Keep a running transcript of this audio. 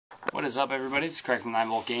What is up, everybody? It's Craig from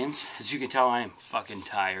 9V Games. As you can tell, I am fucking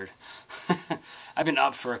tired. I've been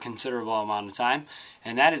up for a considerable amount of time,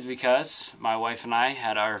 and that is because my wife and I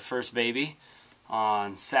had our first baby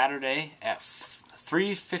on Saturday at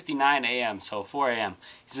 3:59 a.m., so 4 a.m.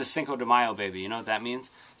 He's a Cinco de Mayo baby. You know what that means?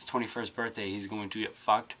 His 21st birthday, he's going to get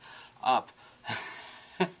fucked up.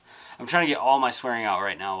 I'm trying to get all my swearing out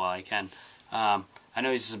right now while I can. I know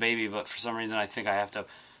he's just a baby, but for some reason I think I have to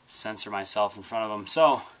censor myself in front of him.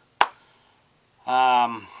 So,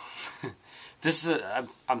 this is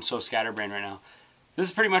I'm so scatterbrained right now. This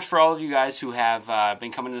is pretty much for all of you guys who have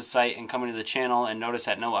been coming to the site and coming to the channel and notice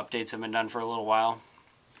that no updates have been done for a little while.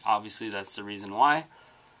 Obviously, that's the reason why.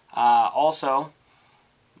 Also,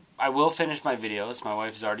 I will finish my videos. My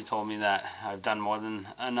wife has already told me that I've done more than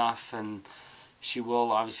enough, and she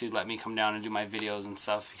will obviously let me come down and do my videos and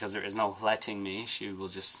stuff, because there is no letting me. She will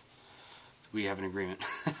just, we have an agreement.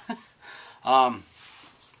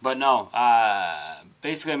 But no,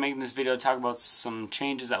 basically I'm making this video to talk about some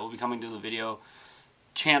changes that will be coming to the video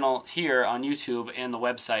channel here on YouTube and the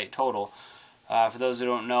website total. For those who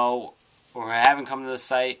don't know or haven't come to the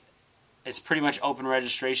site, it's pretty much open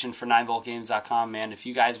registration for 9voltgames.com, man. If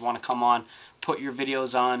you guys want to come on, put your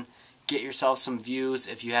videos on, get yourself some views.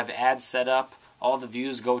 If you have ads set up, all the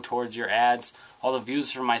views go towards your ads. All the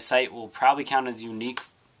views from my site will probably count as unique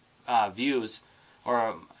views,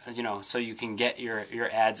 or you know, so you can get your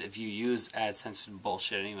ads if you use AdSense.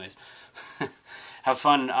 Bullshit anyways. Have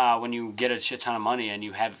fun when you get a shit ton of money and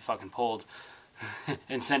you have it fucking pulled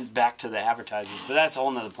and sent back to the advertisers. But that's a whole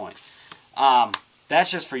nother point. That's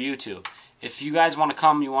just for YouTube. If you guys want to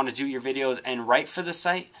come, you want to do your videos and write for the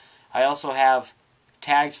site, I also have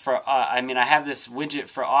tags for, I have this widget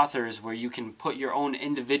for authors where you can put your own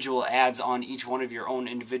individual ads on each one of your own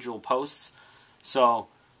individual posts. So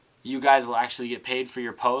you guys will actually get paid for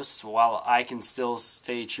your posts, while I can still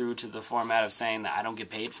stay true to the format of saying that I don't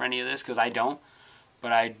get paid for any of this, because I don't.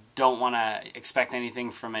 But I don't want to expect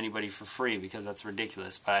anything from anybody for free, because that's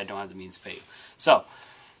ridiculous, but I don't have the means to pay you. So,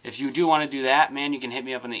 if you do want to do that, man, you can hit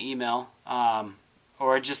me up on the email,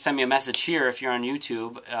 or just send me a message here if you're on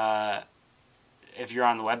YouTube. If you're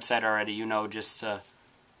on the website already, you know, just to...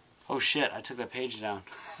 Oh shit, I took that page down.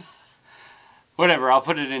 Whatever, I'll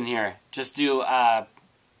put it in here. Just do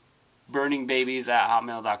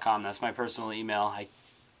burningbabies@hotmail.com. That's my personal email. I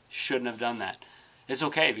shouldn't have done that. It's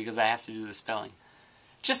okay, because I have to do the spelling.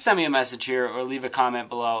 Just send me a message here or leave a comment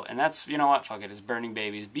below, and that's, you know what, fuck it, it's Burning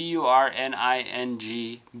Babies,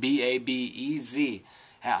 BURNINGBABEZ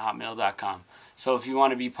 @hotmail.com. So if you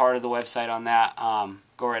want to be part of the website on that,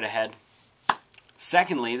 go right ahead.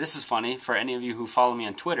 Secondly, this is funny for any of you who follow me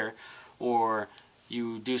on Twitter, or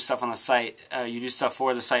you do stuff on the site, you do stuff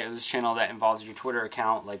for the site or this channel that involves your Twitter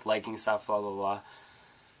account, like liking stuff, blah, blah, blah.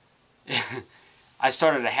 I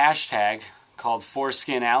started a hashtag called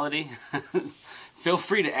Foreskinality. Feel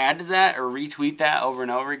free to add to that or retweet that over and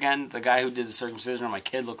over again. The guy who did the circumcision on my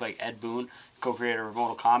kid looked like Ed Boon, co-creator of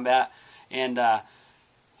Mortal Kombat. And I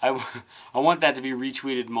want that to be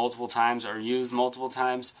retweeted multiple times or used multiple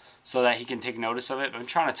times so that he can take notice of it. But I'm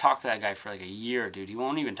trying to talk to that guy for like a year, dude. He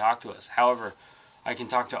won't even talk to us. However, I can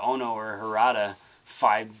talk to Ono or Harada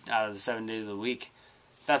 5 out of the 7 days of the week.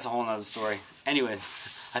 That's a whole nother story. Anyways,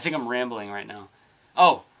 I think I'm rambling right now.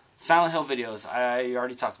 Oh, Silent Hill videos. I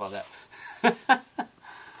already talked about that.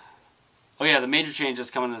 Oh yeah, the major change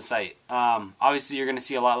that's coming to the site. Obviously, you're going to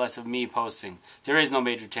see a lot less of me posting. There is no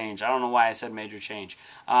major change. I don't know why I said major change.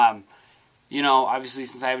 You know, obviously,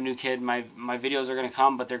 since I have a new kid, my videos are going to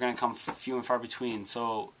come, but they're going to come few and far between.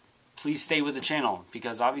 So please stay with the channel,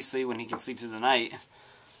 because obviously when he can sleep through the night,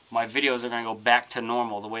 my videos are going to go back to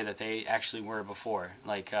normal the way that they actually were before,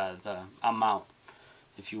 like the amount,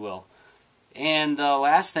 if you will. And the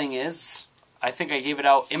last thing is, I think I gave it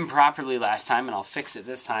out improperly last time, and I'll fix it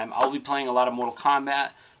this time. I'll be playing a lot of Mortal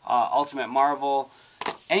Kombat, Ultimate Marvel,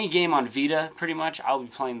 any game on Vita, pretty much. I'll be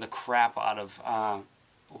playing the crap out of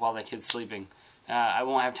while that kid's sleeping. I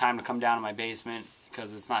won't have time to come down to my basement,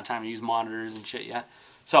 because it's not time to use monitors and shit yet.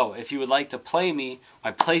 So, if you would like to play me,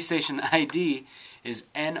 my PlayStation ID is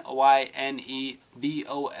NYNEBOLT.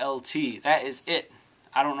 That is it.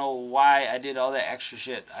 I don't know why I did all that extra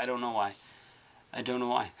shit. I don't know why. I don't know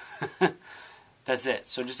why. That's it.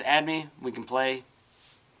 So just add me. We can play.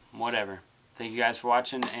 Whatever. Thank you guys for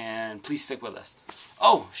watching, and please stick with us.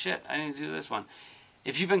 Oh, shit. I need to do this one.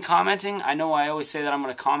 If you've been commenting, I know I always say that I'm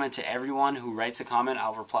going to comment to everyone who writes a comment.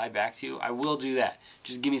 I'll reply back to you. I will do that.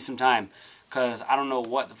 Just give me some time, because I don't know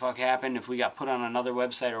what the fuck happened, if we got put on another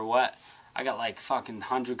website or what. I got like fucking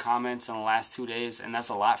 100 comments in the last 2 days, and that's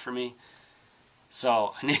a lot for me.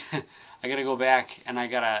 So I got to go back, and I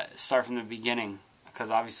got to start from the beginning. because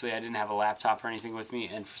obviously I didn't have a laptop or anything with me,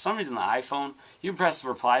 and for some reason the iPhone, you press the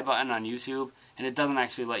reply button on YouTube and it doesn't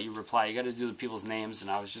actually let you reply. You got to do the people's names, and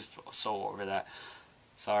I was just so over that.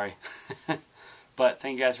 Sorry. But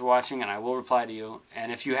thank you guys for watching, and I will reply to you.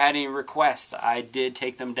 And if you had any requests, I did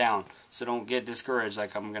take them down, so don't get discouraged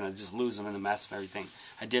like I'm going to just lose them in the mess of everything.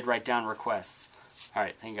 I did write down requests.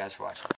 Alright, thank you guys for watching.